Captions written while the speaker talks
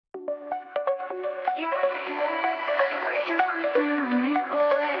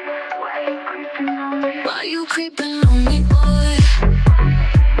Why you creepin' on me, boy?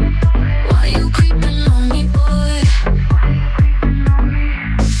 Why you creepin' on me, boy?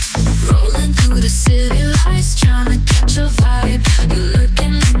 Rollin' through the city lights, tryna catch a vibe. You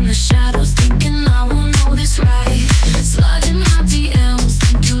lurkin in the shadows, thinking I won't know this right. Sliding my DMs,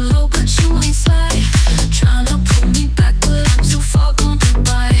 think you low but you ain't slide. Tryna pull me back but I'm too far gone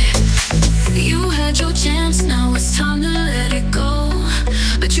goodbye. You had your chance, now it's time to let it go.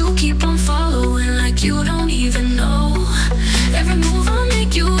 But you keep on following like you don't even know. Every move I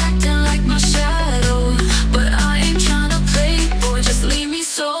make you acting like my shadow. But I ain't tryna play, boy, just leave me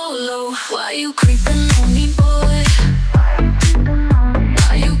solo. Why you creepin' on